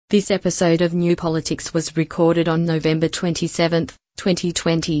This episode of New Politics was recorded on November 27,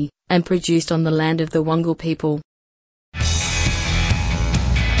 2020, and produced on the land of the Wangal people.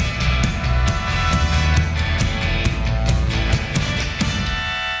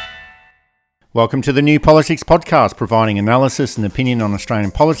 Welcome to the New Politics podcast, providing analysis and opinion on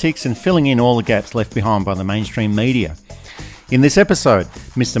Australian politics and filling in all the gaps left behind by the mainstream media. In this episode,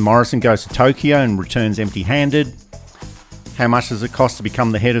 Mr. Morrison goes to Tokyo and returns empty-handed. How much does it cost to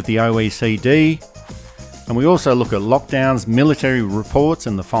become the head of the OECD? And we also look at lockdowns, military reports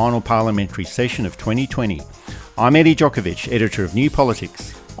and the final parliamentary session of 2020. I'm Eddie Djokovic, editor of New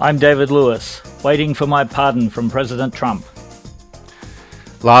Politics. I'm David Lewis, waiting for my pardon from President Trump.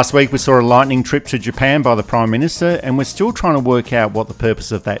 Last week we saw a lightning trip to Japan by the Prime Minister, and we're still trying to work out what the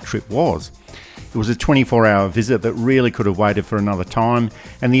purpose of that trip was. It was a 24-hour visit that really could have waited for another time,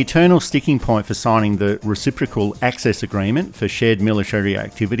 and the eternal sticking point for signing the Reciprocal Access Agreement for shared military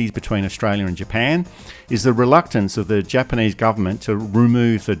activities between Australia and Japan is the reluctance of the Japanese government to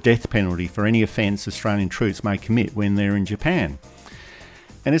remove the death penalty for any offence Australian troops may commit when they're in Japan.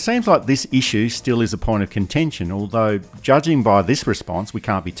 And it seems like this issue still is a point of contention, although judging by this response, we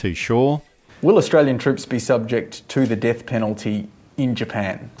can't be too sure. Will Australian troops be subject to the death penalty in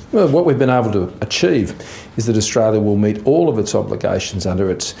Japan? Well, what we've been able to achieve is that Australia will meet all of its obligations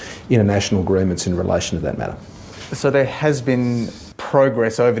under its international agreements in relation to that matter. So there has been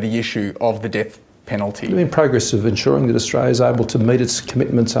progress over the issue of the death penalty? There's been progress of ensuring that Australia is able to meet its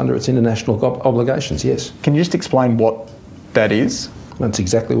commitments under its international obligations, yes. Can you just explain what that is? That's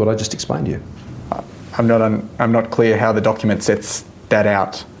exactly what I just explained to you. I'm not clear how the document sets that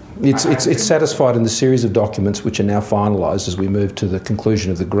out. It's satisfied in the series of documents which are now finalised as we move to the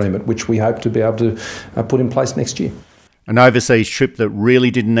conclusion of the agreement, which we hope to be able to put in place next year. An overseas trip that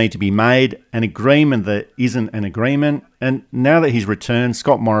really didn't need to be made, an agreement that isn't an agreement, and now that he's returned,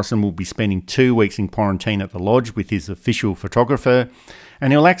 Scott Morrison will be spending 2 weeks in quarantine at the Lodge with his official photographer,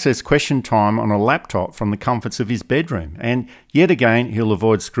 and he'll access question time on a laptop from the comforts of his bedroom, and yet again he'll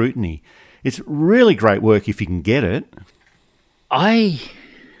avoid scrutiny. It's really great work if you can get it. I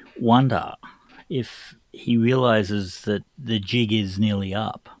wonder if he realises that the jig is nearly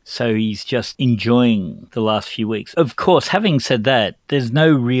up. So he's just enjoying the last few weeks. Of course, having said that, there's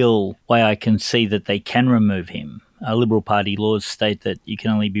no real way I can see that they can remove him. Liberal Party laws state that you can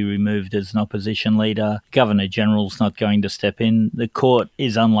only be removed as an opposition leader. Governor-General's not going to step in. The court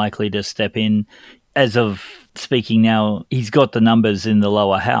is unlikely to step in. As of speaking now, he's got the numbers in the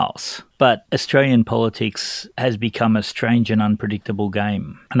lower house. But Australian politics has become a strange and unpredictable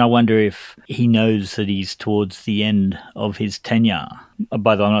game. And I wonder if he knows that he's towards the end of his tenure.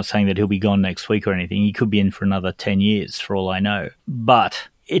 By the way, I'm not saying that he'll be gone next week or anything. He could be in for another 10 years, for all I know. But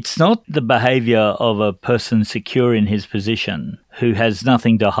it's not the behaviour of a person secure in his position who has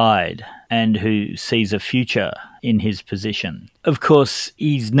nothing to hide and who sees a future in his position. Of course,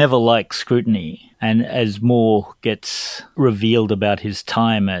 he's never liked scrutiny, and as more gets revealed about his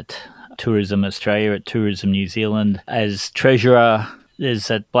time at Tourism Australia, at Tourism New Zealand, as treasurer, there's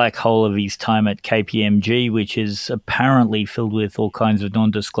that black hole of his time at KPMG, which is apparently filled with all kinds of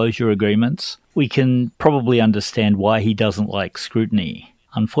non-disclosure agreements. We can probably understand why he doesn't like scrutiny.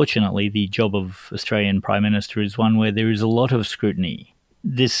 Unfortunately, the job of Australian Prime Minister is one where there is a lot of scrutiny.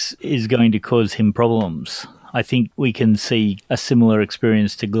 This is going to cause him problems. I think we can see a similar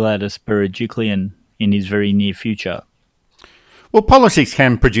experience to Gladys Berejiklian in his very near future. Well, politics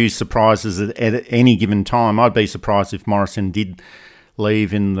can produce surprises at any given time. I'd be surprised if Morrison did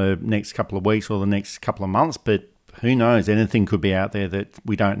leave in the next couple of weeks or the next couple of months, but who knows, anything could be out there that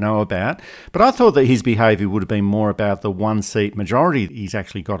we don't know about. But I thought that his behaviour would have been more about the one-seat majority he's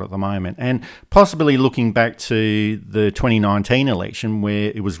actually got at the moment, and possibly looking back to the 2019 election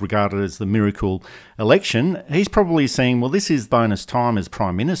where it was regarded as the miracle election. He's probably saying, well, this is bonus time as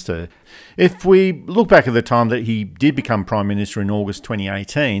Prime Minister. If we look back at the time that he did become Prime Minister in August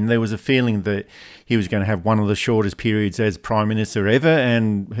 2018, there was a feeling that he was going to have one of the shortest periods as Prime Minister ever,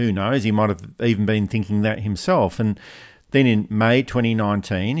 and who knows, he might have even been thinking that himself. And then in May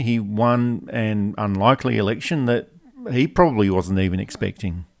 2019, he won an unlikely election that he probably wasn't even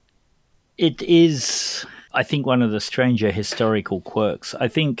expecting. It is, I think, one of the stranger historical quirks. I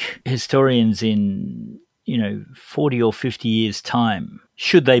think historians in 40 or 50 years' time,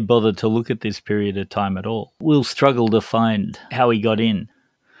 should they bother to look at this period of time at all, will struggle to find how he got in.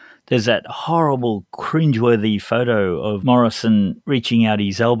 There's that horrible, cringeworthy photo of Morrison reaching out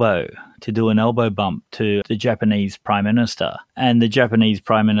his elbow to do an elbow bump to the Japanese Prime Minister. And the Japanese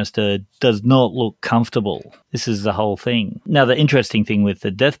Prime Minister does not look comfortable. This is the whole thing. Now, the interesting thing with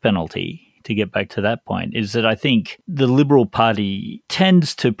the death penalty, to get back to that point, is that I think the Liberal Party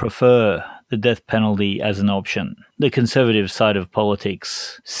tends to prefer the death penalty as an option. The conservative side of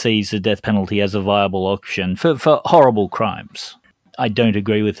politics sees the death penalty as a viable option for horrible crimes. I don't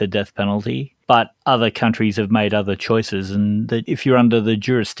agree with the death penalty, but other countries have made other choices, and that if you're under the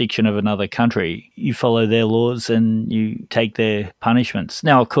jurisdiction of another country, you follow their laws and you take their punishments.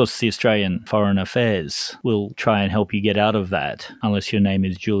 Now, of course, the Australian Foreign Affairs will try and help you get out of that, unless your name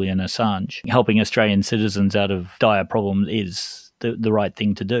is Julian Assange. Helping Australian citizens out of dire problems is the right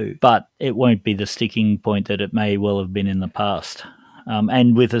thing to do, but it won't be the sticking point that it may well have been in the past.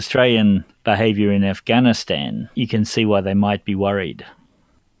 And with Australian behaviour in Afghanistan, you can see why they might be worried.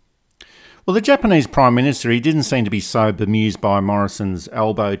 Well, the Japanese Prime Minister, he didn't seem to be so bemused by Morrison's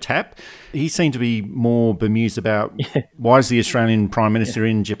elbow tap. He seemed to be more bemused about why is the Australian Prime Minister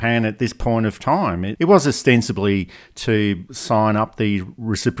in Japan at this point of time. It was ostensibly to sign up the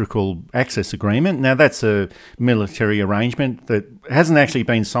reciprocal access agreement. Now, that's a military arrangement that hasn't actually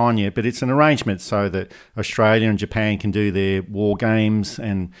been signed yet, but it's an arrangement so that Australia and Japan can do their war games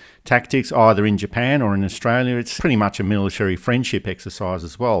and tactics either in Japan or in Australia. It's pretty much a military friendship exercise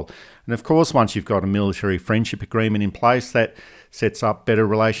as well. And of course, once you've got a military friendship agreement in place, that sets up better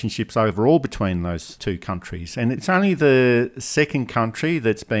relationships overall between those two countries. And it's only the second country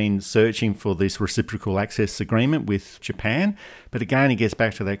that's been searching for this reciprocal access agreement with Japan. But again, it gets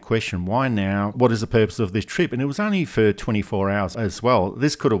back to that question, why now? What is the purpose of this trip? And it was only for 24 hours as well.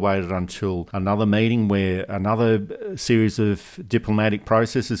 This could have waited until another meeting where another series of diplomatic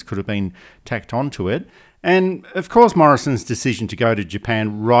processes could have been tacked onto it. And of course, Morrison's decision to go to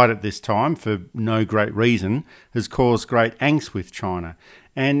Japan right at this time, for no great reason, has caused great angst with China.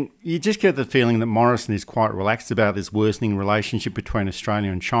 And you just get the feeling that Morrison is quite relaxed about this worsening relationship between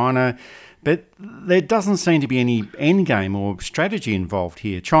Australia and China. But there doesn't seem to be any endgame or strategy involved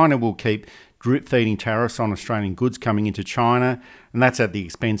here. China will keep drip-feeding tariffs on Australian goods coming into China, and that's at the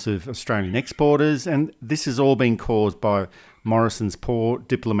expense of Australian exporters. And this has all been caused by Morrison's poor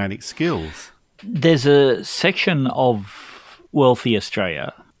diplomatic skills. There's a section of wealthy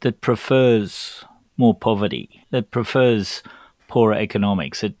Australia that prefers more poverty, that prefers poorer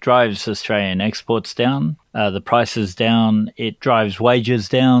economics. It drives Australian exports down, the prices down, it drives wages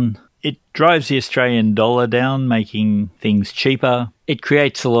down, it drives the Australian dollar down, making things cheaper. It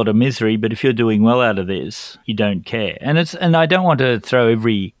creates a lot of misery, but if you're doing well out of this, you don't care. And I don't want to throw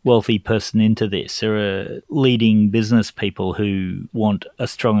every wealthy person into this. There are leading business people who want a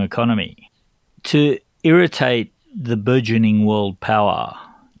strong economy. To irritate the burgeoning world power,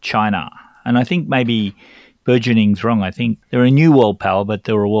 China, and I think maybe burgeoning's wrong. I think they're a new world power, but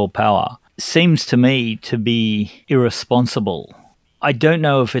they're a world power, seems to me to be irresponsible. I don't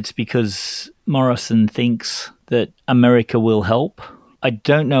know if it's because Morrison thinks that America will help. I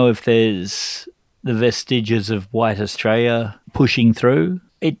don't know if there's the vestiges of white Australia pushing through.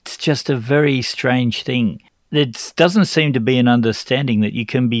 It's just a very strange thing. There doesn't seem to be an understanding that you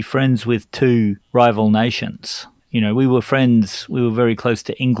can be friends with two rival nations. You know, we were friends, we were very close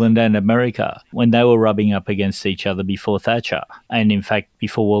to England and America when they were rubbing up against each other before Thatcher, and in fact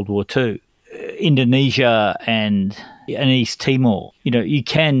before World War II. Indonesia and East Timor, you know, you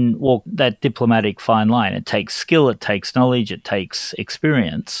can walk that diplomatic fine line. It takes skill, it takes knowledge, it takes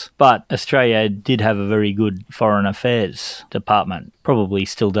experience. But Australia did have a very good foreign affairs department, probably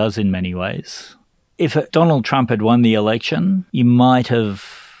still does in many ways. If Donald Trump had won the election, you might have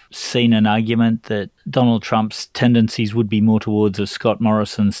seen an argument that Donald Trump's tendencies would be more towards a Scott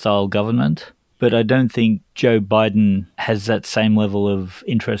Morrison-style government. But I don't think Joe Biden has that same level of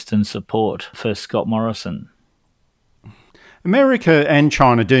interest and support for Scott Morrison. America and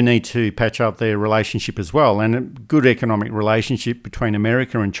China do need to patch up their relationship as well, and a good economic relationship between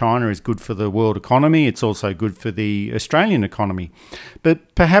America and China is good for the world economy. It's also good for the Australian economy.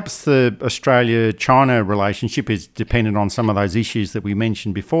 But perhaps the Australia-China relationship is dependent on some of those issues that we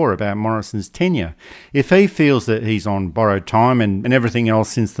mentioned before about Morrison's tenure. If he feels that he's on borrowed time and everything else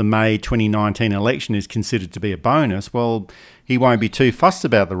since the May 2019 election is considered to be a bonus, well, he won't be too fussed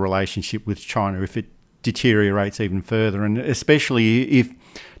about the relationship with China if it deteriorates even further, and especially if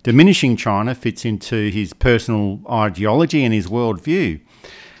diminishing China fits into his personal ideology and his worldview.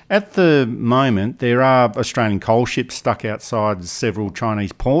 At the moment, there are Australian coal ships stuck outside several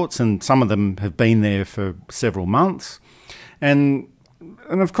Chinese ports, and some of them have been there for several months. And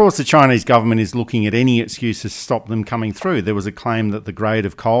And of course, the Chinese government is looking at any excuse to stop them coming through. There was a claim that the grade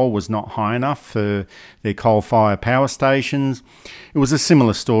of coal was not high enough for their coal-fired power stations. It was a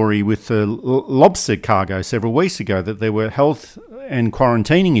similar story with the lobster cargo several weeks ago, that there were health and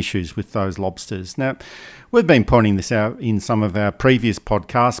quarantining issues with those lobsters. Now, we've been pointing this out in some of our previous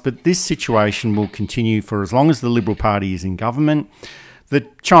podcasts, but this situation will continue for as long as the Liberal Party is in government. The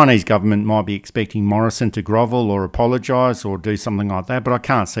Chinese government might be expecting Morrison to grovel or apologise or do something like that, but I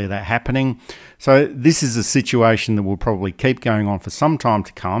can't see that happening. So this is a situation that will probably keep going on for some time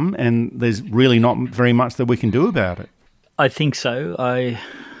to come, and there's really not very much that we can do about it. I think so.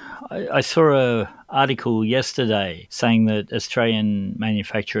 I saw an article yesterday saying that Australian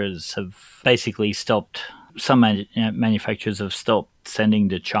manufacturers have basically stopped, some manufacturers have stopped sending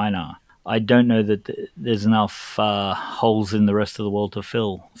to China. I don't know that there's enough holes in the rest of the world to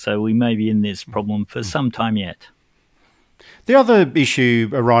fill. So we may be in this problem for some time yet. The other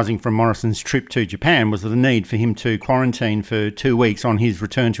issue arising from Morrison's trip to Japan was the need for him to quarantine for 2 weeks on his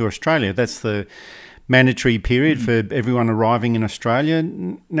return to Australia. That's the mandatory period for everyone arriving in Australia.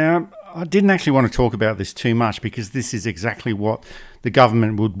 Now, I didn't actually want to talk about this too much because this is exactly what the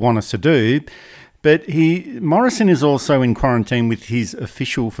government would want us to do. But Morrison is also in quarantine with his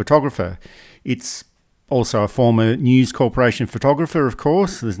official photographer. It's also a former News Corporation photographer, of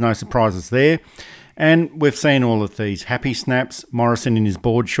course. There's no surprises there. And we've seen all of these happy snaps. Morrison in his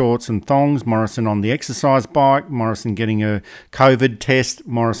board shorts and thongs, Morrison on the exercise bike, Morrison getting a COVID test,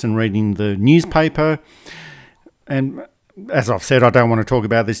 Morrison reading the newspaper. And as I've said, I don't want to talk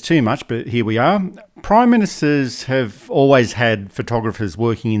about this too much, but here we are. Prime Ministers have always had photographers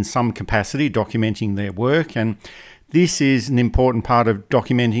working in some capacity, documenting their work, and this is an important part of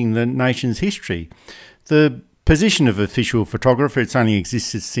documenting the nation's history. The position of official photographer, it's only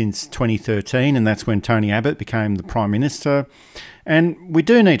existed since 2013, and that's when Tony Abbott became the Prime Minister. And we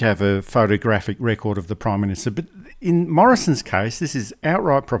do need to have a photographic record of the Prime Minister, but in Morrison's case, this is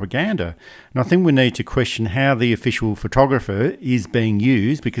outright propaganda. And I think we need to question how the official photographer is being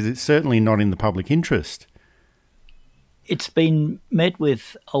used, because it's certainly not in the public interest. It's been met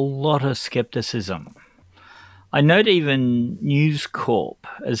with a lot of scepticism. I note even News Corp,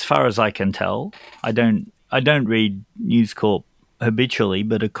 as far as I can tell, I don't read News Corp habitually,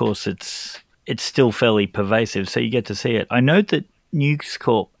 but of course it's still fairly pervasive, so you get to see it. I note that News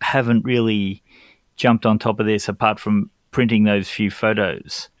Corp haven't really jumped on top of this apart from printing those few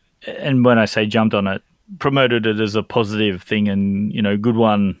photos. And when I say jumped on it, promoted it as a positive thing and, good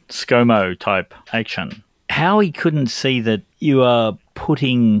one, ScoMo type action. How he couldn't see that you are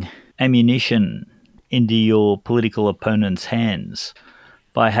putting ammunition into your political opponent's hands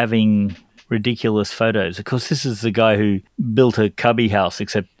by having ridiculous photos. Of course, this is the guy who built a cubby house,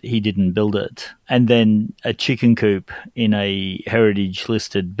 except he didn't build it. And then a chicken coop in a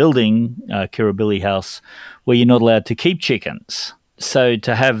heritage-listed building, Kirribilli House, where you're not allowed to keep chickens. So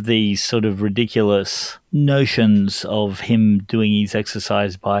to have these sort of ridiculous notions of him doing his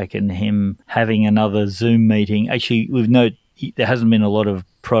exercise bike and him having another Zoom meeting, actually, we've noted there hasn't been a lot of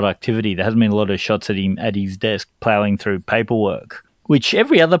productivity. There hasn't been a lot of shots at him at his desk ploughing through paperwork, which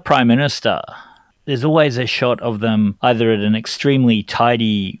every other Prime Minister, there's always a shot of them either at an extremely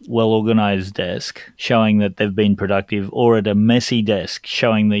tidy, well-organised desk, showing that they've been productive, or at a messy desk,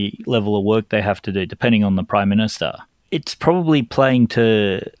 showing the level of work they have to do, depending on the Prime Minister. It's probably playing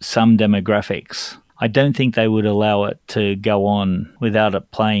to some demographics. I don't think they would allow it to go on without it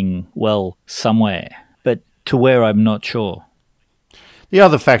playing well somewhere, but to where I'm not sure. The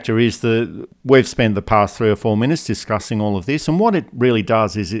other factor is that we've spent the past 3 or 4 minutes discussing all of this, and what it really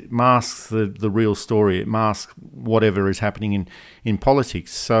does is it masks the real story. It masks whatever is happening in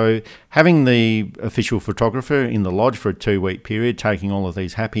politics. So having the official photographer in the lodge for a 2-week period, taking all of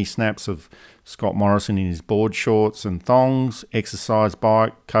these happy snaps of Scott Morrison in his board shorts and thongs, exercise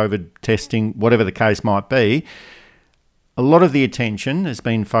bike, COVID testing, whatever the case might be, a lot of the attention has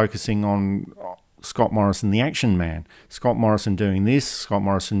been focusing on Scott Morrison, the action man. Scott Morrison doing this, Scott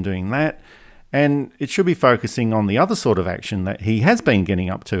Morrison doing that. And it should be focusing on the other sort of action that he has been getting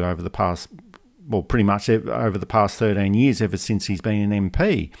up to over the past, well, pretty much over the past 13 years, ever since he's been an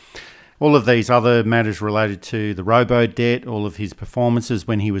MP. All of these other matters related to the robo-debt, all of his performances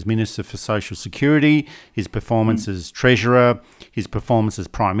when he was Minister for Social Security, his performance as Treasurer, his performance as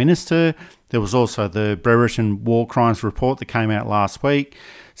Prime Minister. There was also the Brereton War Crimes report that came out last week.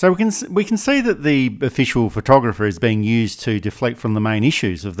 So we can see that the official photographer is being used to deflect from the main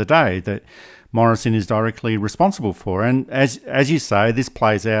issues of the day that Morrison is directly responsible for. And as you say, this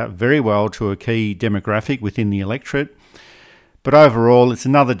plays out very well to a key demographic within the electorate. But overall, it's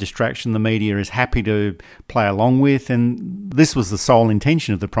another distraction the media is happy to play along with, and this was the sole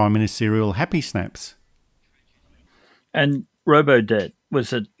intention of the Prime Ministerial happy snaps. And robo-debt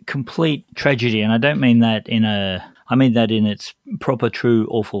was a complete tragedy, and I don't mean that I mean that in its proper, true,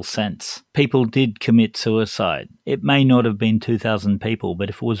 awful sense. People did commit suicide. It may not have been 2,000 people, but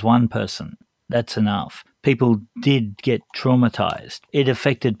if it was one person, that's enough. People did get traumatized. It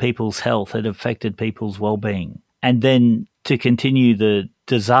affected people's health. It affected people's well-being. And then to continue the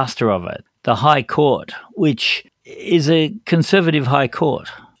disaster of it, the High Court, which is a conservative High Court,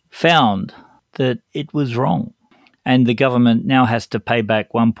 found that it was wrong. And the government now has to pay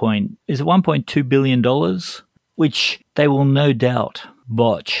back $1.2 billion, which they will no doubt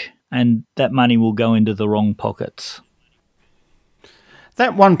botch, and that money will go into the wrong pockets.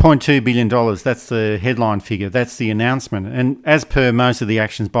 That $1.2 billion, that's the headline figure, that's the announcement. And as per most of the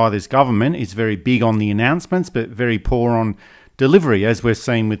actions by this government, it's very big on the announcements, but very poor on delivery, as we're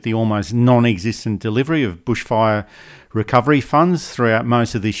seeing with the almost non-existent delivery of bushfire recovery funds throughout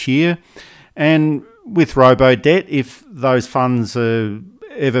most of this year. And with robo-debt, if those funds are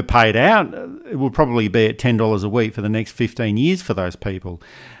ever paid out, it will probably be at $10 a week for the next 15 years for those people.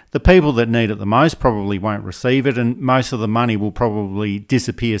 The people that need it the most probably won't receive it, and most of the money will probably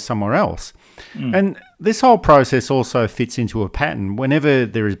disappear somewhere else. And this whole process also fits into a pattern. Whenever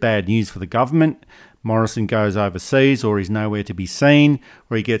there is bad news for the government, Morrison goes overseas, or he's nowhere to be seen,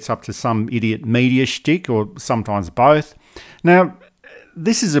 or he gets up to some idiot media shtick, or sometimes both. Now,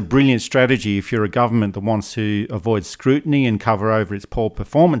 this is a brilliant strategy if you're a government that wants to avoid scrutiny and cover over its poor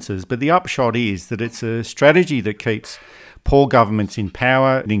performances, but the upshot is that it's a strategy that keeps poor governments in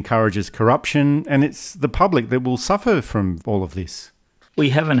power, it encourages corruption, and it's the public that will suffer from all of this. We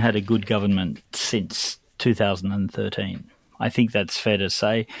haven't had a good government since 2013. I think that's fair to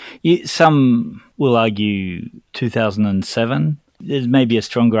say. Some will argue 2007. There's maybe a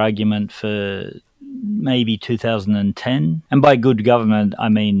stronger argument for maybe 2010. And by good government, I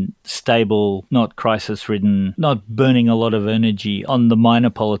mean stable, not crisis-ridden, not burning a lot of energy on the minor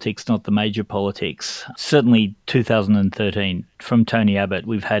politics, not the major politics. Certainly 2013, from Tony Abbott,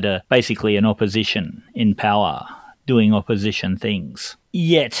 we've had basically an opposition in power doing opposition things.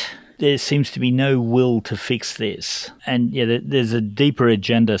 Yet there seems to be no will to fix this. And there's a deeper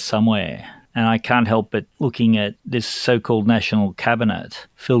agenda somewhere. And I can't help but looking at this so-called national cabinet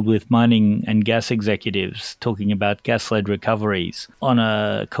filled with mining and gas executives talking about gas-led recoveries on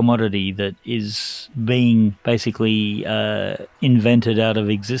a commodity that is being basically invented out of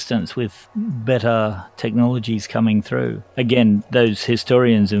existence with better technologies coming through. Again, those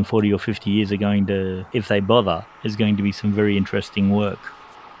historians in 40 or 50 years are going to, if they bother, is going to be some very interesting work.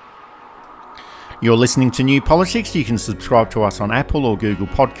 You're listening to New Politics. You can subscribe to us on Apple or Google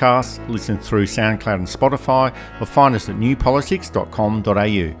Podcasts, listen through SoundCloud and Spotify, or find us at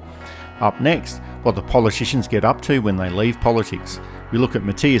newpolitics.com.au. Up next, what the politicians get up to when they leave politics. We look at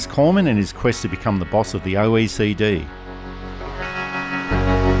Matthias Cormann and his quest to become the boss of the OECD.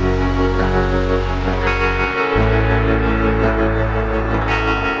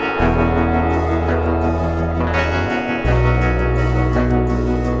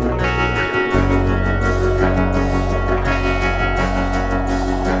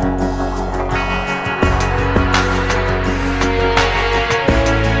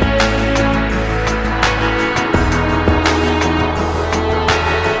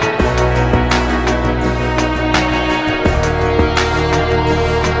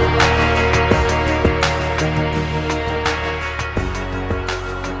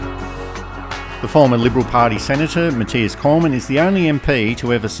 The former Liberal Party Senator, Matthias Cormann, is the only MP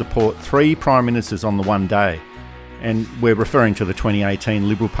to ever support 3 Prime Ministers on the one day. And we're referring to the 2018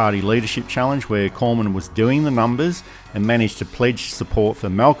 Liberal Party Leadership Challenge, where Cormann was doing the numbers and managed to pledge support for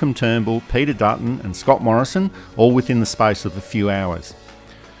Malcolm Turnbull, Peter Dutton and Scott Morrison, all within the space of a few hours.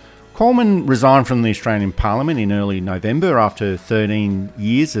 Cormann resigned from the Australian Parliament in early November after 13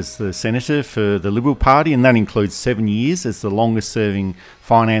 years as the Senator for the Liberal Party, and that includes 7 years as the longest-serving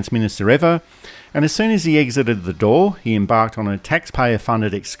Finance Minister ever. And as soon as he exited the door, he embarked on a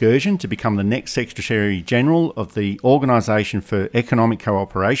taxpayer-funded excursion to become the next Secretary-General of the Organisation for Economic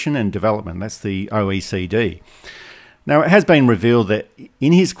Cooperation and Development, that's the OECD. Now, it has been revealed that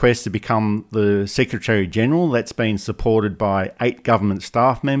in his quest to become the Secretary-General, that's been supported by 8 government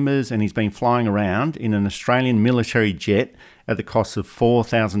staff members, and he's been flying around in an Australian military jet at the cost of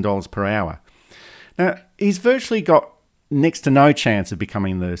 $4,000 per hour. Now, he's virtually got next to no chance of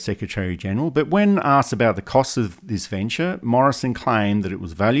becoming the Secretary-General, but when asked about the cost of this venture, Morrison claimed that it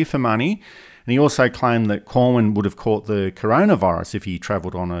was value for money And he also claimed that Cormann would have caught the coronavirus if he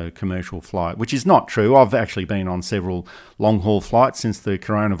travelled on a commercial flight, which is not true. I've actually been on several long-haul flights since the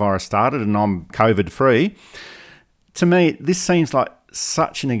coronavirus started, and I'm COVID-free. To me, this seems like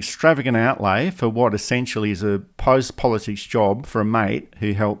such an extravagant outlay for what essentially is a post-politics job for a mate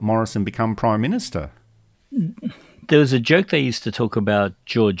who helped Morrison become Prime Minister. There was a joke they used to talk about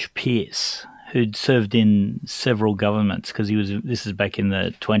George Pearce, who'd served in several governments, because this is back in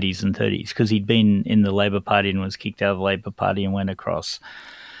the 20s and 30s, because he'd been in the Labor Party and was kicked out of the Labor Party and went across.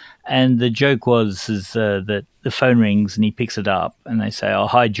 And the joke was that the phone rings and he picks it up and they say, "Oh,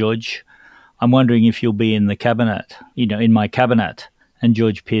 hi, George. I'm wondering if you'll be in the cabinet, in my cabinet." And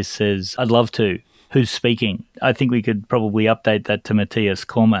George Pearce says, "I'd love to. Who's speaking?" I think we could probably update that to Matthias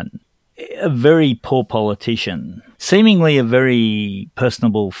Cormann. A very poor politician, seemingly a very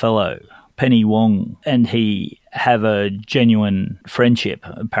personable fellow. Penny Wong and he have a genuine friendship,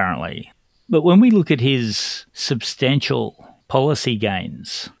 apparently. But when we look at his substantial policy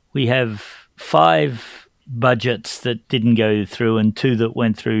gains, we have 5 budgets that didn't go through and 2 that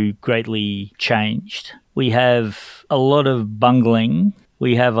went through greatly changed. We have a lot of bungling.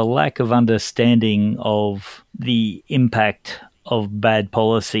 We have a lack of understanding of the impact of bad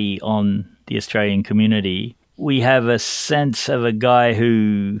policy on the Australian community. We have a sense of a guy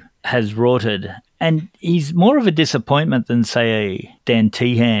who has rorted, and he's more of a disappointment than, say, a Dan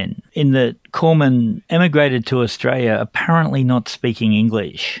Tehan, in that Cormann emigrated to Australia apparently not speaking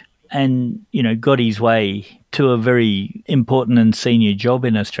English and, got his way to a very important and senior job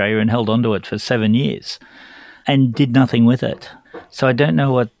in Australia and held onto it for 7 years and did nothing with it. So I don't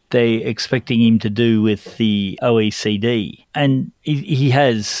know what they're expecting him to do with the OECD. And he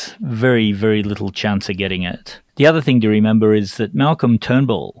has very, very little chance of getting it. The other thing to remember is that Malcolm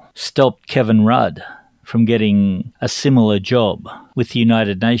Turnbull stopped Kevin Rudd from getting a similar job with the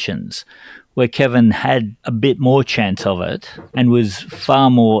United Nations, where Kevin had a bit more chance of it and was far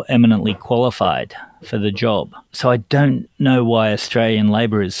more eminently qualified for the job. So I don't know why Australian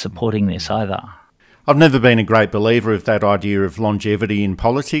Labor is supporting this either. I've never been a great believer of that idea of longevity in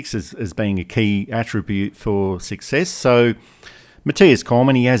politics as being a key attribute for success. So Matthias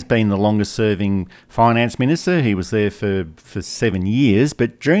Cormann, he has been the longest-serving finance minister. He was there for 7 years.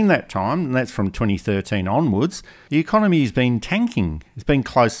 But during that time, and that's from 2013 onwards, the economy has been tanking. It's been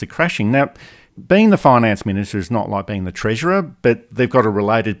close to crashing. Now, being the finance minister is not like being the treasurer, but they've got a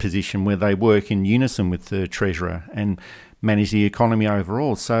related position where they work in unison with the treasurer and manage the economy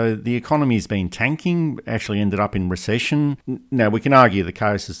overall. So the economy has been tanking, actually ended up in recession. Now, we can argue the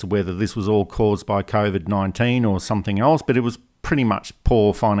case as to whether this was all caused by COVID-19 or something else, but it was pretty much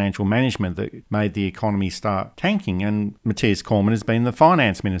poor financial management that made the economy start tanking. And Matthias Cormann has been the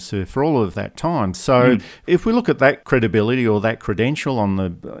finance minister for all of that time. So if we look at that credibility or that credential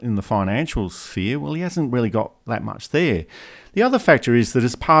in the financial sphere, well, he hasn't really got that much there. The other factor is that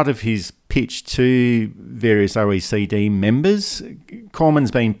as part of his pitch to various OECD members,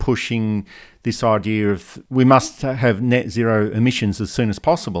 Cormann's been pushing this idea of we must have net zero emissions as soon as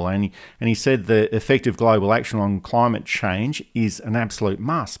possible. And he said that effective global action on climate change is an absolute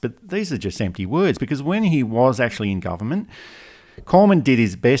must. But these are just empty words, because when he was actually in government, Cormann did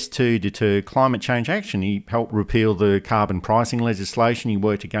his best to deter climate change action. He helped repeal the carbon pricing legislation. He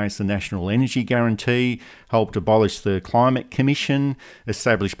worked against the National Energy Guarantee, helped abolish the Climate Commission,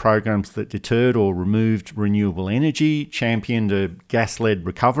 established programs that deterred or removed renewable energy, championed a gas-led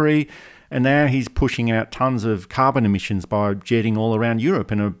recovery, and now he's pushing out tons of carbon emissions by jetting all around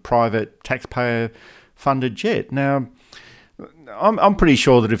Europe in a private taxpayer-funded jet. Now, I'm pretty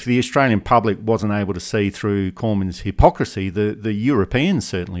sure that if the Australian public wasn't able to see through Cormann's hypocrisy, the Europeans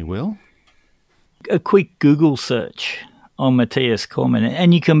certainly will. A quick Google search on Matthias Cormann,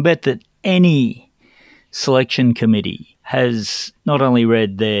 and you can bet that any selection committee has not only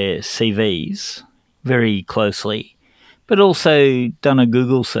read their CVs very closely, but also done a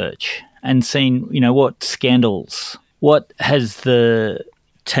Google search and seen, what scandals, what has the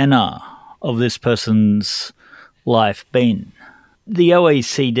tenor of this person's life been. The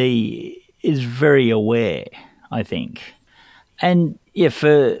OECD is very aware, I think. And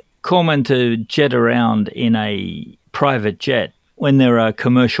for Cormann to jet around in a private jet when there are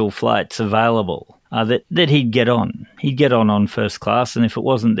commercial flights available, that he'd get on. He'd get on first class, and if it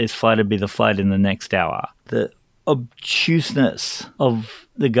wasn't this flight, it'd be the flight in the next hour. The obtuseness of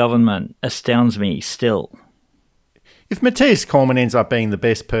the government astounds me still. If Matthias Cormann ends up being the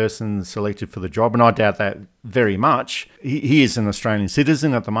best person selected for the job, and I doubt that very much. He is an Australian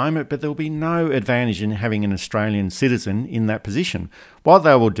citizen at the moment, but there will be no advantage in having an Australian citizen in that position. What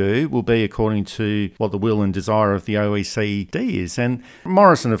they will do will be according to what the will and desire of the OECD is. And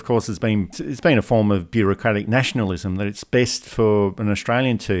Morrison, of course, it's been a form of bureaucratic nationalism that it's best for an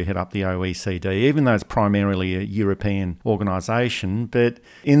Australian to head up the OECD, even though it's primarily a European organisation. But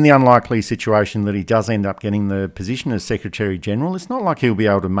in the unlikely situation that he does end up getting the position as Secretary-General, it's not like he'll be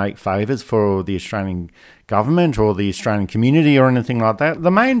able to make favours for the Australian government or the Australian community or anything like that. The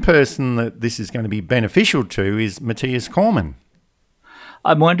main person that this is going to be beneficial to is Matthias Cormann.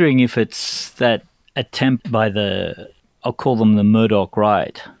 I'm wondering if it's that attempt by I'll call them the Murdoch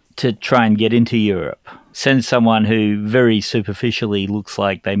right, to try and get into Europe. Send someone who very superficially looks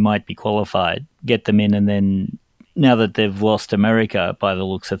like they might be qualified, get them in, and then now that they've lost America by the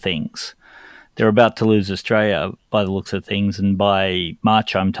looks of things, they're about to lose Australia by the looks of things, and by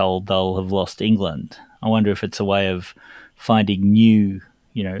March, I'm told, they'll have lost England. I wonder if it's a way of finding new,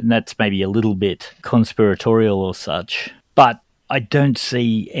 and that's maybe a little bit conspiratorial or such. But I don't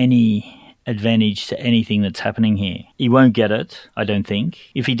see any advantage to anything that's happening here. He won't get it, I don't think.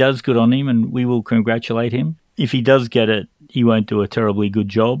 If he does, good on him, and we will congratulate him. If he does get it, he won't do a terribly good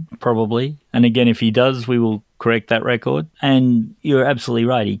job, probably. And again, if he does, we will correct that record. And you're absolutely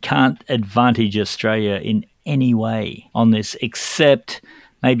right. He can't advantage Australia in any way on this, except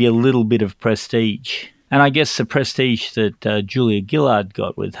maybe a little bit of prestige. And I guess the prestige that Julia Gillard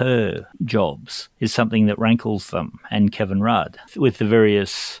got with her jobs is something that rankles them, and Kevin Rudd, with the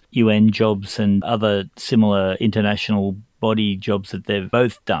various UN jobs and other similar international body jobs that they've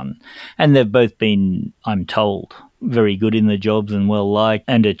both done. And they've both been, I'm told, very good in the jobs and well-liked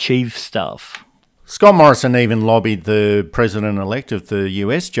and achieve stuff. Scott Morrison even lobbied the president-elect of the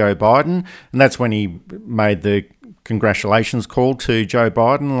US, Joe Biden, and that's when he made the congratulations call to Joe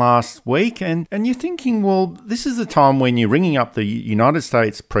Biden last week. And you're thinking, well, this is the time when you're ringing up the United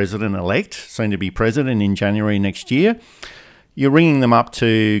States president-elect, soon to be president in January next year. You're ringing them up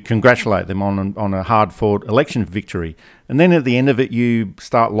to congratulate them on a hard-fought election victory. And then at the end of it, you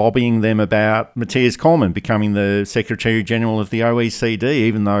start lobbying them about Matthias Cormann becoming the Secretary-General of the OECD,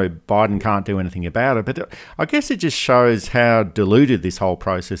 even though Biden can't do anything about it. But I guess it just shows how diluted this whole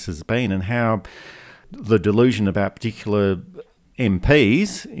process has been, and how the delusion about particular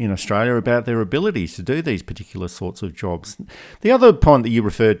MPs in Australia about their abilities to do these particular sorts of jobs. The other point that you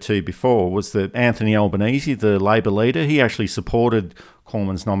referred to before was that Anthony Albanese, the Labor leader, he actually supported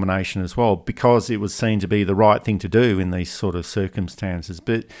Cormann's nomination as well because it was seen to be the right thing to do in these sort of circumstances.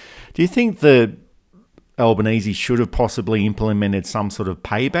 But do you think that Albanese should have possibly implemented some sort of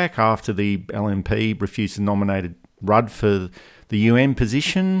payback after the LNP refused to nominate Rudd for the UN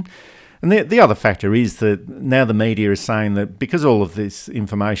position? And the other factor is that now the media is saying that because all of this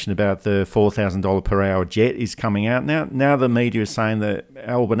information about the $4,000 per hour jet is coming out now the media is saying that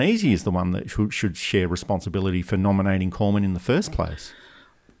Albanese is the one that should share responsibility for nominating Cormann in the first place.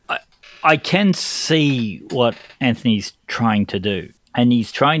 I can see what Anthony's trying to do, and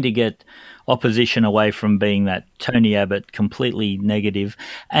he's trying to get opposition away from being that Tony Abbott completely negative.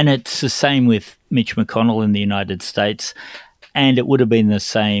 And it's the same with Mitch McConnell in the United States. And it would have been the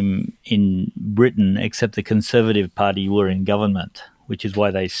same in Britain, except the Conservative Party were in government, which is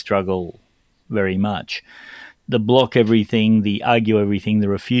why they struggle very much. The block everything, the argue everything, the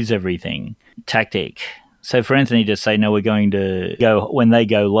refuse everything tactic. So for Anthony to say, no, we're going to go, when they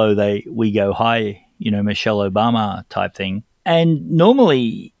go low, we go high, Michelle Obama type thing. And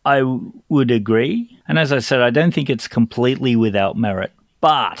normally I would agree. And as I said, I don't think it's completely without merit,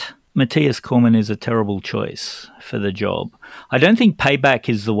 but Matthias Cormann is a terrible choice for the job. I don't think payback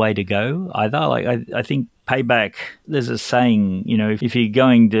is the way to go either. I think payback, there's a saying, if you're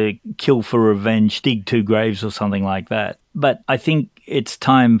going to kill for revenge, dig 2 graves or something like that. But I think it's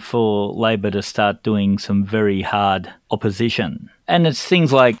time for Labor to start doing some very hard opposition. And it's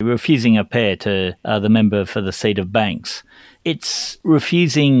things like refusing a pair to the member for the seat of Banks. It's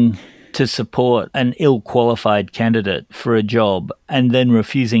refusing to support an ill-qualified candidate for a job and then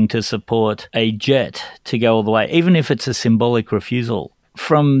refusing to support a jet to go all the way, even if it's a symbolic refusal.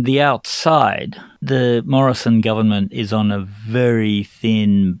 From the outside, the Morrison government is on a very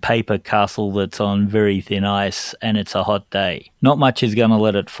thin paper castle that's on very thin ice, and it's a hot day. Not much is going to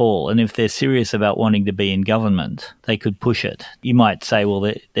let it fall, and if they're serious about wanting to be in government, they could push it. You might say, well,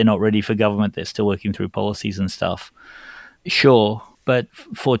 they're not ready for government, they're still working through policies and stuff. Sure, but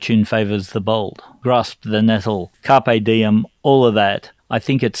fortune favours the bold. Grasp the nettle, carpe diem, all of that. I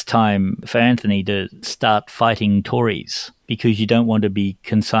think it's time for Anthony to start fighting Tories, because you don't want to be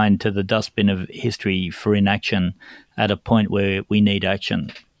consigned to the dustbin of history for inaction at a point where we need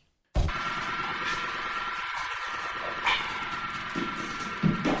action.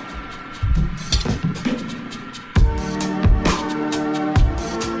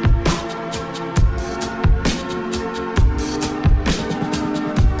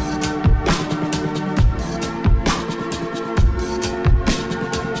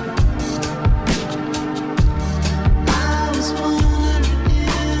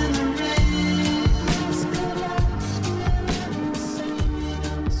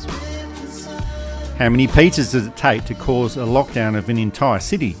 How many pizzas does it take to cause a lockdown of an entire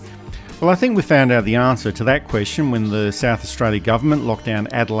city? Well, I think we found out the answer to that question when the South Australia government locked down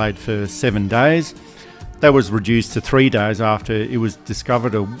Adelaide for 7 days. That was reduced to 3 days after it was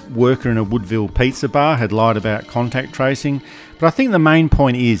discovered a worker in a Woodville pizza bar had lied about contact tracing. But I think the main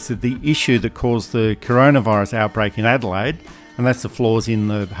point is that the issue that caused the coronavirus outbreak in Adelaide, and that's the flaws in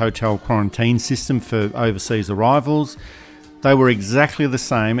the hotel quarantine system for overseas arrivals, they were exactly the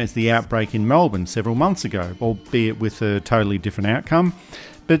same as the outbreak in Melbourne several months ago, albeit with a totally different outcome.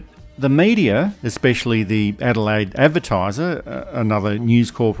 But the media, especially the Adelaide Advertiser, another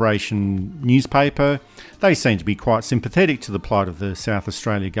News Corporation newspaper, they seem to be quite sympathetic to the plight of the South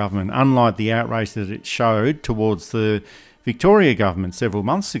Australia government, unlike the outrage that it showed towards the Victoria government several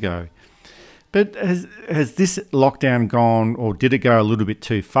months ago. But has this lockdown gone, or did it go a little bit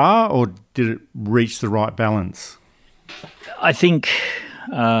too far, or did it reach the right balance? I think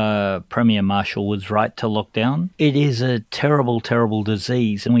Premier Marshall was right to lock down. It is a terrible, terrible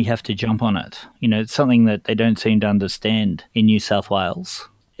disease and we have to jump on it. You know, it's something that they don't seem to understand in New South Wales.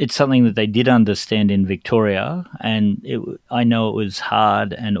 It's something that they did understand in Victoria, and I know it was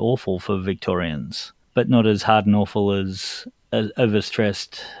hard and awful for Victorians, but not as hard and awful as an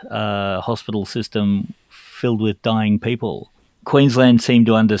overstressed hospital system filled with dying people. Queensland seemed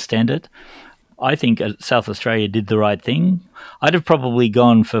to understand it. I think South Australia did the right thing. I'd have probably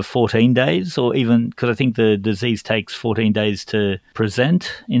gone for 14 days, or even, because I think the disease takes 14 days to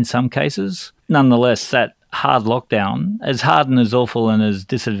present in some cases. Nonetheless, that hard lockdown, as hard and as awful and as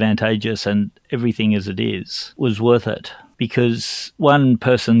disadvantageous and everything as it is, was worth it. Because one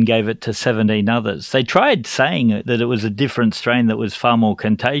person gave it to 17 others. They tried saying that it was a different strain that was far more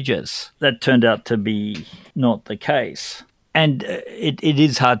contagious. That turned out to be not the case. And it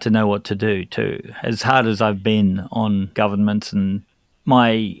is hard to know what to do too. As hard as I've been on governments, and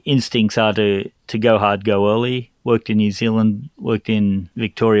my instincts are to go hard, go early. Worked in New Zealand, worked in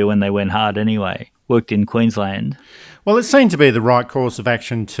Victoria when they went hard anyway, worked in Queensland. Well, it seemed to be the right course of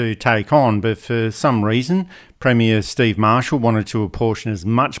action to take on, but for some reason, Premier Steve Marshall wanted to apportion as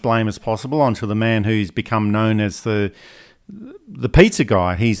much blame as possible onto the man who's become known as the pizza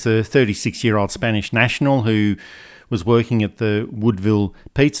guy. He's the 36-year-old Spanish national who was working at the Woodville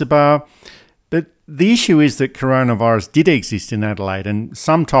pizza bar. But the issue is that coronavirus did exist in Adelaide and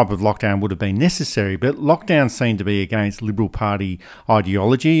some type of lockdown would have been necessary, but lockdowns seem to be against Liberal Party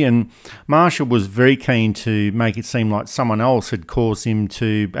ideology, and Marshall was very keen to make it seem like someone else had caused him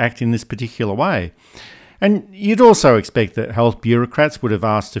to act in this particular way. And you'd also expect that health bureaucrats would have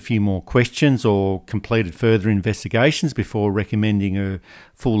asked a few more questions or completed further investigations before recommending a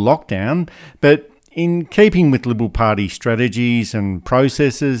full lockdown, but in keeping with Liberal Party strategies and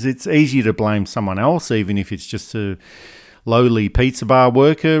processes, it's easier to blame someone else, even if it's just a lowly pizza bar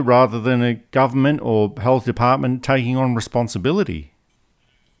worker, rather than a government or health department taking on responsibility.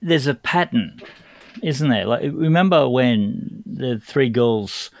 There's a pattern, isn't there? Like, remember when the 3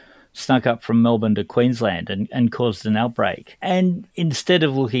 girls snuck up from Melbourne to Queensland and caused an outbreak? And instead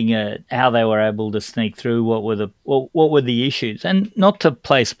of looking at how they were able to sneak through, what were the issues, and not to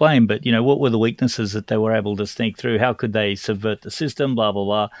place blame, but what were the weaknesses that they were able to sneak through? How could they subvert the system? Blah blah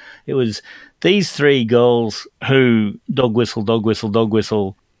blah. It was these 3 girls who dog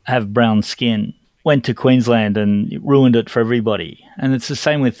whistle have brown skin, went to Queensland and ruined it for everybody. And it's the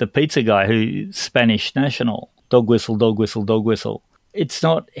same with the pizza guy who's Spanish national. Dog whistle. It's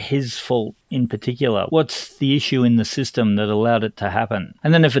not his fault in particular. What's the issue in the system that allowed it to happen?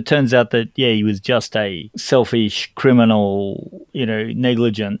 And then if it turns out that, he was just a selfish, criminal,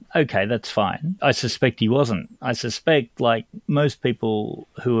 negligent, okay, that's fine. I suspect he wasn't. I suspect, like most people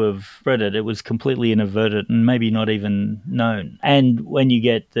who have read it, it was completely inadvertent and maybe not even known. And when you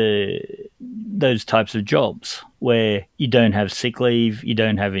get those types of jobs where you don't have sick leave, you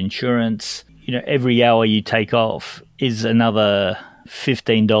don't have insurance, every hour you take off is another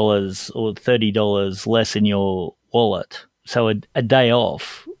 $15 or $30 less in your wallet. So a day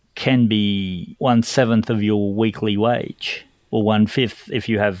off can be 1/7 of your weekly wage, or 1/5 if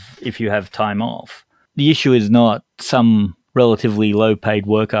you have time off. The issue is not some relatively low paid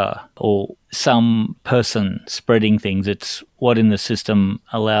worker or some person spreading things. It's what in the system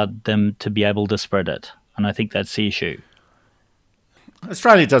allowed them to be able to spread it. And I think that's the issue.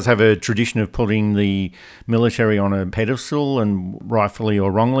 Australia does have a tradition of putting the military on a pedestal, and rightfully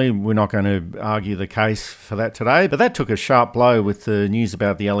or wrongly, we're not going to argue the case for that today, but that took a sharp blow with the news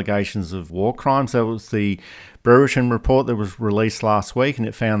about the allegations of war crimes. That was the Morrison report that was released last week, and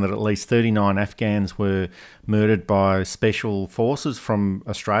it found that at least 39 Afghans were murdered by special forces from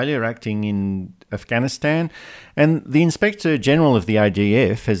Australia acting in Afghanistan. And the Inspector General of the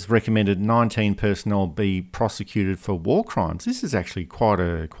ADF has recommended 19 personnel be prosecuted for war crimes. This is actually quite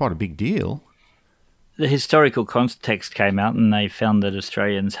a big deal. The historical context came out and they found that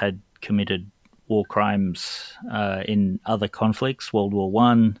Australians had committed war crimes in other conflicts, World War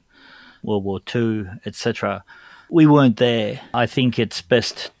I, World War II, etc. We weren't there. I think it's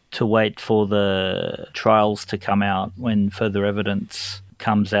best to wait for the trials to come out when further evidence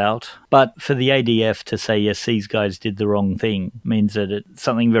comes out. But for the ADF to say, yes, these guys did the wrong thing means that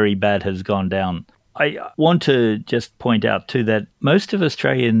something very bad has gone down. I want to just point out too that most of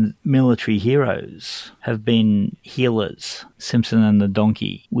Australian military heroes have been healers. Simpson and the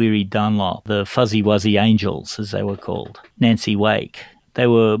Donkey, Weary Dunlop, the Fuzzy Wuzzy Angels, as they were called, Nancy Wake. They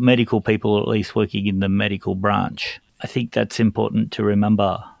were medical people, or at least working in the medical branch. I think that's important to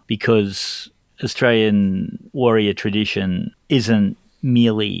remember because Australian warrior tradition isn't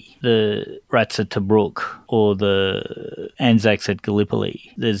merely the Rats at Tobruk or the Anzacs at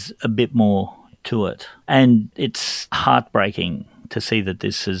Gallipoli. There's a bit more to it. And it's heartbreaking to see that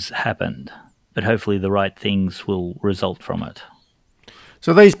this has happened, but hopefully the right things will result from it.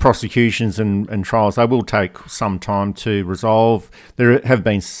 So these prosecutions and trials, they will take some time to resolve. There have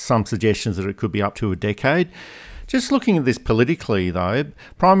been some suggestions that it could be up to a decade. Just looking at this politically, though,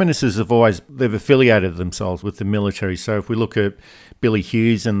 Prime Ministers they've affiliated themselves with the military. So if we look at Billy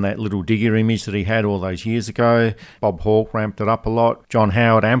Hughes and that little digger image that he had all those years ago, Bob Hawke ramped it up a lot. John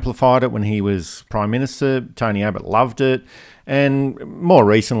Howard amplified it when he was Prime Minister. Tony Abbott loved it. And more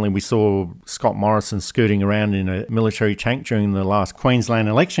recently, we saw Scott Morrison scooting around in a military tank during the last Queensland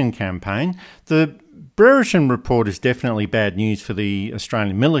election campaign. The Morrison report is definitely bad news for the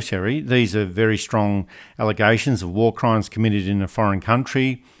Australian military. These are very strong allegations of war crimes committed in a foreign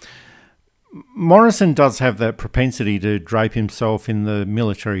country. Morrison does have that propensity to drape himself in the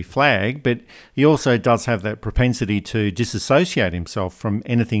military flag, but he also does have that propensity to disassociate himself from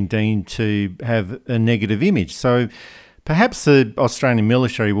anything deemed to have a negative image. So perhaps the Australian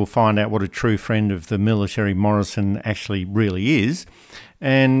military will find out what a true friend of the military Morrison actually really is.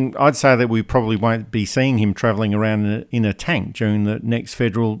 And I'd say that we probably won't be seeing him travelling around in a tank during the next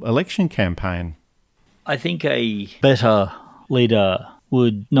federal election campaign. I think a better leader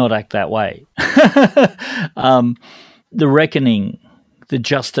would not act that way. The reckoning, the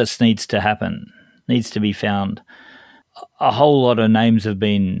justice needs to happen, needs to be found. A whole lot of names have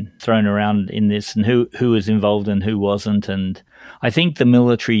been thrown around in this and who was involved and who wasn't. And I think the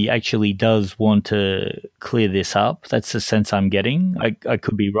military actually does want to clear this up. That's the sense I'm getting. I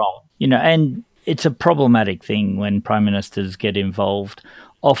could be wrong. And it's a problematic thing when prime ministers get involved.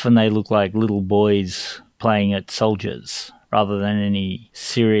 Often they look like little boys playing at soldiers rather than any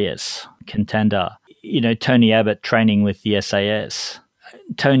serious contender. Tony Abbott training with the SAS.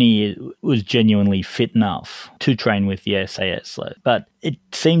 Tony was genuinely fit enough to train with the SAS, but it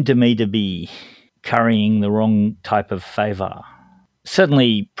seemed to me to be currying the wrong type of favour.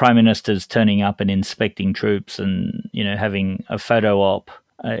 Certainly, prime ministers turning up and inspecting troops and having a photo op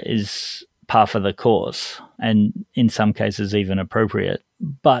is par for the course, and in some cases even appropriate.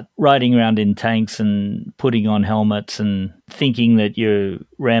 But riding around in tanks and putting on helmets and thinking that you're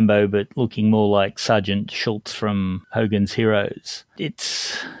Rambo but looking more like Sergeant Schultz from Hogan's Heroes,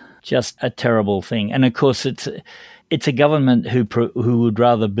 it's just a terrible thing. And of course, it's a government who would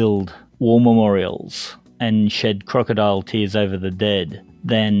rather build war memorials and shed crocodile tears over the dead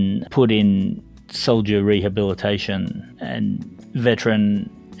than put in soldier rehabilitation and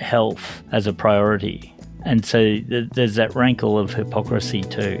veteran health as a priority. And so there's that rankle of hypocrisy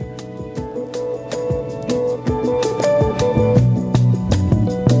too.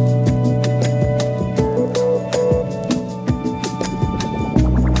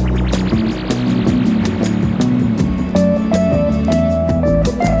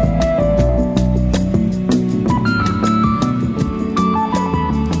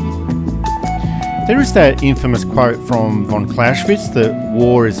 There is that infamous quote from von Clausewitz that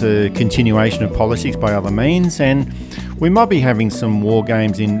war is a continuation of politics by other means, and we might be having some war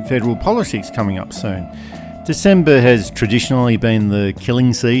games in federal politics coming up soon. December has traditionally been the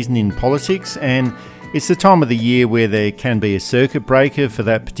killing season in politics, and it's the time of the year where there can be a circuit breaker for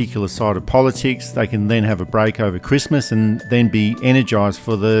that particular side of politics. They can then have a break over Christmas and then be energised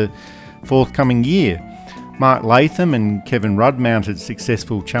for the forthcoming year. Mark Latham and Kevin Rudd mounted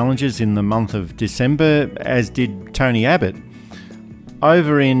successful challenges in the month of December, as did Tony Abbott.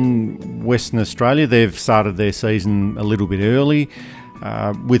 Over in Western Australia, they've started their season a little bit early.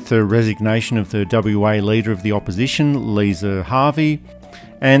 with the resignation of the WA leader of the opposition, Lisa Harvey.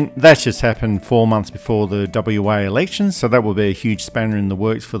 And that's just happened 4 months before the WA elections, so that will be a huge spanner in the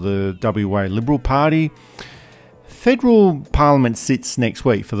works for the WA Liberal Party. Federal Parliament sits next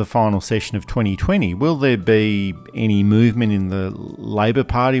week for the final session of 2020. Will there be any movement in the Labor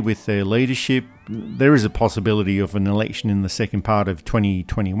Party with their leadership? There is a possibility of an election in the second part of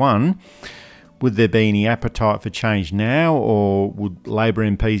 2021. Would there be any appetite for change now, or would Labor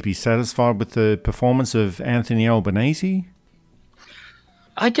MPs be satisfied with the performance of Anthony Albanese?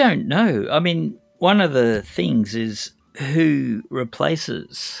 I don't know. I mean, one of the things is who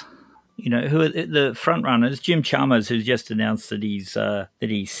replaces, who are the front runners. Jim Chalmers, who's just announced that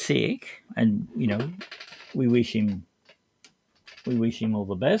he's sick, and we wish him all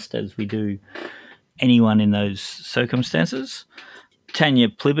the best, as we do anyone in those circumstances. Tanya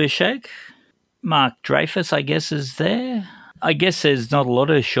Plibersek, Mark Dreyfus, I guess, is there. I guess there's not a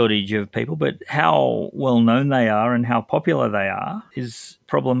lot of shortage of people, but how well known they are and how popular they are is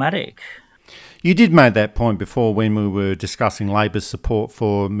problematic. You did make that point before when we were discussing Labor's support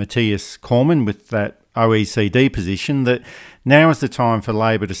for Matthias Cormann with that OECD position, that now is the time for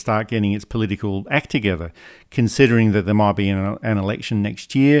Labor to start getting its political act together, considering that there might be an election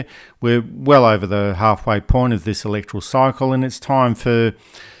next year. We're well over the halfway point of this electoral cycle, and it's time for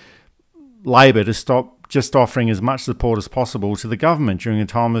Labor to stop just offering as much support as possible to the government during a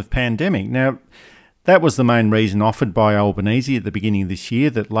time of pandemic. Now, that was the main reason offered by Albanese at the beginning of this year,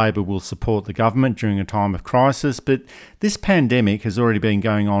 that Labor will support the government during a time of crisis. But this pandemic has already been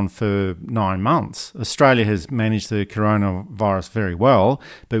going on for 9 months. Australia has managed the coronavirus very well,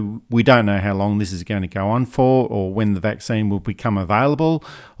 but we don't know how long this is going to go on for or when the vaccine will become available,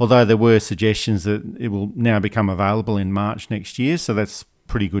 although there were suggestions that it will now become available in March next year, so that's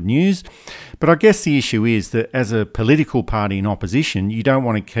pretty good news. But I guess the issue is that as a political party in opposition, you don't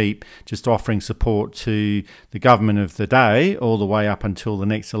want to keep just offering support to the government of the day all the way up until the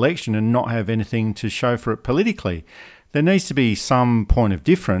next election and not have anything to show for it politically. There needs to be some point of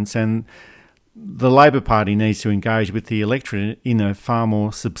difference, and the Labor Party needs to engage with the electorate in a far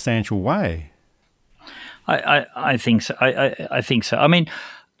more substantial way. I think so. I think so. I mean,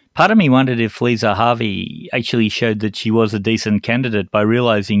 part of me wondered if Lisa Harvey actually showed that she was a decent candidate by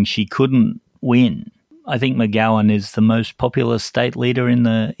realising she couldn't win. I think McGowan is the most popular state leader in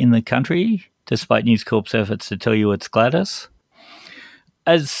the country, despite News Corp's efforts to tell you it's Gladys.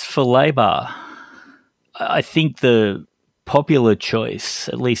 As for Labor, I think the popular choice,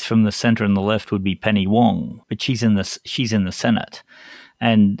 at least from the centre and the left, would be Penny Wong, but she's in the Senate,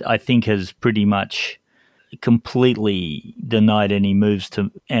 and I think has pretty much completely denied any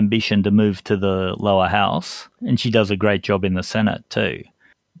ambition to move to the lower house, and she does a great job in the Senate too.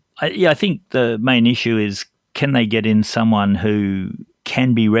 I think the main issue is, can they get in someone who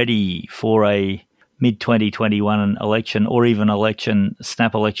can be ready for a mid-2021 election, or even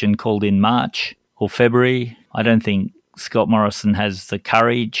snap election called in March or February? I don't think Scott Morrison has the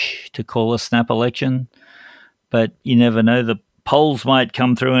courage to call a snap election, but you never know. The polls might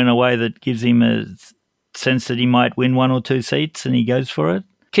come through in a way that gives him a sense that he might win 1 or 2 seats, and he goes for it.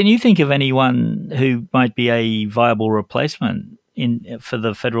 Can you think of anyone who might be a viable replacement for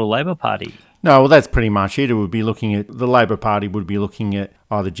the Federal Labor Party? No, well, that's pretty much it. The Labor Party would be looking at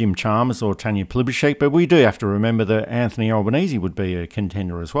either Jim Chalmers or Tanya Plibersek, but we do have to remember that Anthony Albanese would be a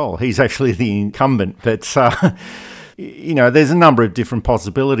contender as well. He's actually the incumbent, but there's a number of different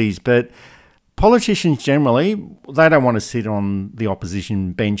possibilities, but politicians generally, they don't want to sit on the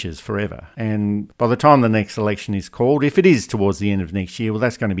opposition benches forever. And by the time the next election is called, if it is towards the end of next year, well,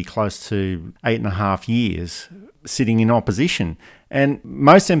 that's going to be close to 8.5 years sitting in opposition. And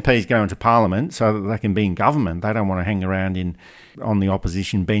most MPs go into Parliament so that they can be in government. They don't want to hang around on the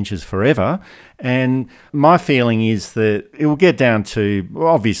opposition benches forever. And my feeling is that it will get down to,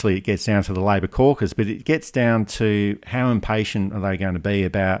 obviously it gets down to the Labor caucus, but it gets down to how impatient are they going to be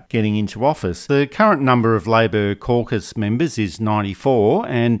about getting into office. The current number of Labor caucus members is 94,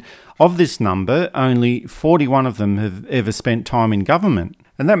 and of this number, only 41 of them have ever spent time in government.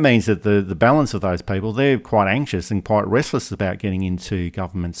 And that means that the balance of those people, they're quite anxious and quite restless about getting into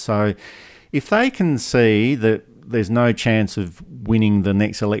government. So if they can see that there's no chance of winning the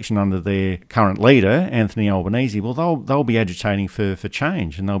next election under their current leader, Anthony Albanese, well, they'll be agitating for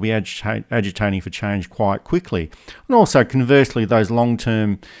change, and they'll be agitating for change quite quickly. And also, conversely, those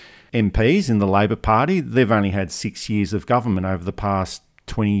long-term MPs in the Labor Party, they've only had 6 years of government over the past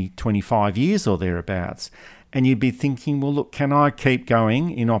 20, 25 years or thereabouts. And you'd be thinking, well, look, can I keep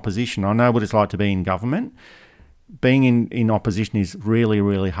going in opposition? I know what it's like to be in government. Being in opposition is really,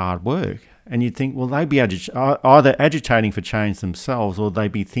 really hard work. And you'd think, well, they'd be either agitating for change themselves, or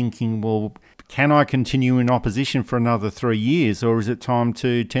they'd be thinking, well, can I continue in opposition for another 3 years, or is it time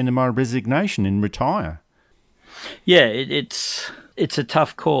to tender my resignation and retire? Yeah, it's a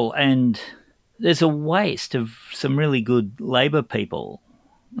tough call, and there's a waste of some really good Labor people,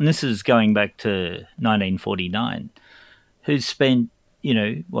 and this is going back to 1949, who spent,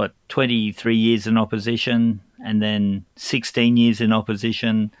 23 years in opposition, and then 16 years in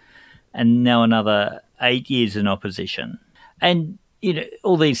opposition, and now another 8 years in opposition. And,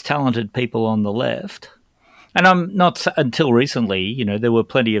 all these talented people on the left, and I'm not, until recently, there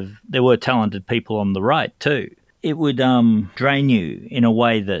were talented people on the right too. It would drain you in a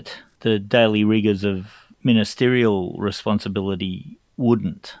way that the daily rigours of ministerial responsibility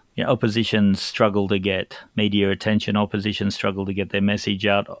wouldn't. Oppositions struggle to get media attention. Oppositions struggle to get their message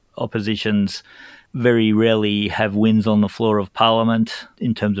out. Oppositions very rarely have wins on the floor of Parliament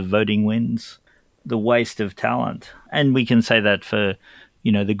in terms of voting wins. The waste of talent. And we can say that for,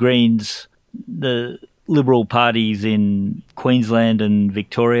 the Greens, the Liberal parties in Queensland and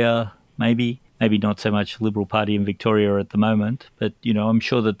Victoria, maybe not so much Liberal Party in Victoria at the moment, but, I'm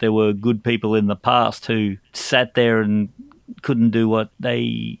sure that there were good people in the past who sat there and couldn't do what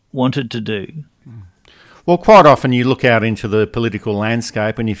they wanted to do. Well, quite often you look out into the political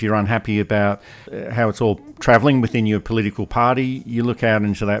landscape, and if you're unhappy about how it's all travelling within your political party, you look out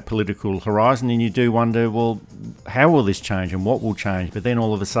into that political horizon and you do wonder, well, how will this change and what will change? But then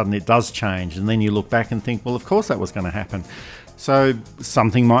all of a sudden it does change, and then you look back and think, well, of course that was going to happen. So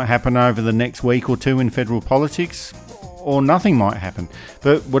something might happen over the next week or two in federal politics, or nothing might happen.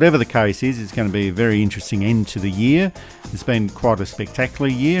 But whatever the case is, it's going to be a very interesting end to the year. It's been quite a spectacular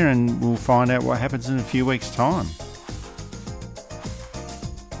year, and we'll find out what happens in a few weeks' time.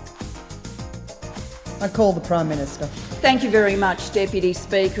 I call the Prime Minister. Thank you very much, Deputy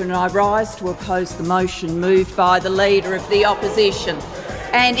Speaker, and I rise to oppose the motion moved by the Leader of the Opposition.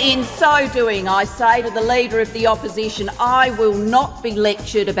 And in so doing, I say to the Leader of the Opposition, I will not be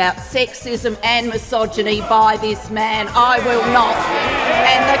lectured about sexism and misogyny by this man. I will not.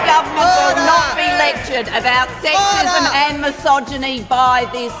 And the government will not be lectured about sexism and misogyny by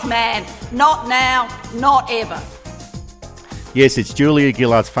this man. Not now, not ever. Yes, it's Julia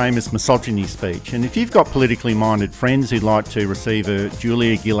Gillard's famous misogyny speech. And if you've got politically minded friends who'd like to receive a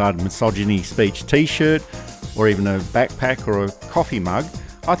Julia Gillard misogyny speech t-shirt, or even a backpack or a coffee mug,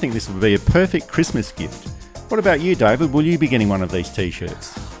 I think this would be a perfect Christmas gift. What about you, David? Will you be getting one of these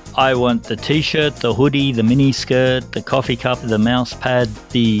t-shirts? I want the t-shirt, the hoodie, the mini skirt, the coffee cup, the mouse pad,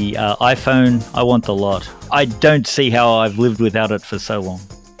 the iPhone. I want the lot. I don't see how I've lived without it for so long.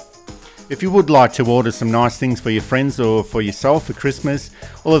 If you would like to order some nice things for your friends or for yourself for Christmas,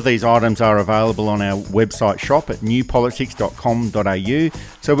 all of these items are available on our website shop at newpolitics.com.au.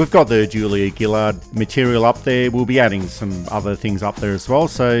 So we've got the Julia Gillard material up there. We'll be adding some other things up there as well,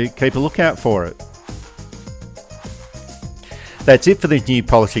 so keep a lookout for it. That's it for the New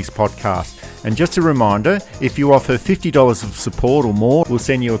Politics podcast. And just a reminder, if you offer $50 of support or more, we'll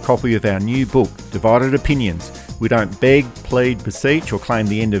send you a copy of our new book, Divided Opinions. We don't beg, plead, beseech or claim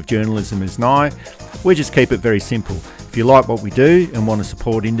the end of journalism is nigh. We just keep it very simple. If you like what we do and want to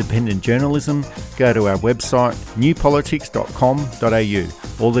support independent journalism, go to our website,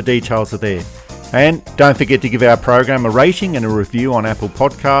 newpolitics.com.au. All the details are there. And don't forget to give our program a rating and a review on Apple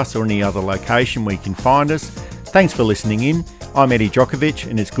Podcasts or any other location where you can find us. Thanks for listening in. I'm Eddie Djokovic,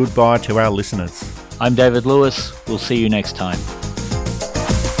 and it's goodbye to our listeners. I'm David Lewis. We'll see you next time.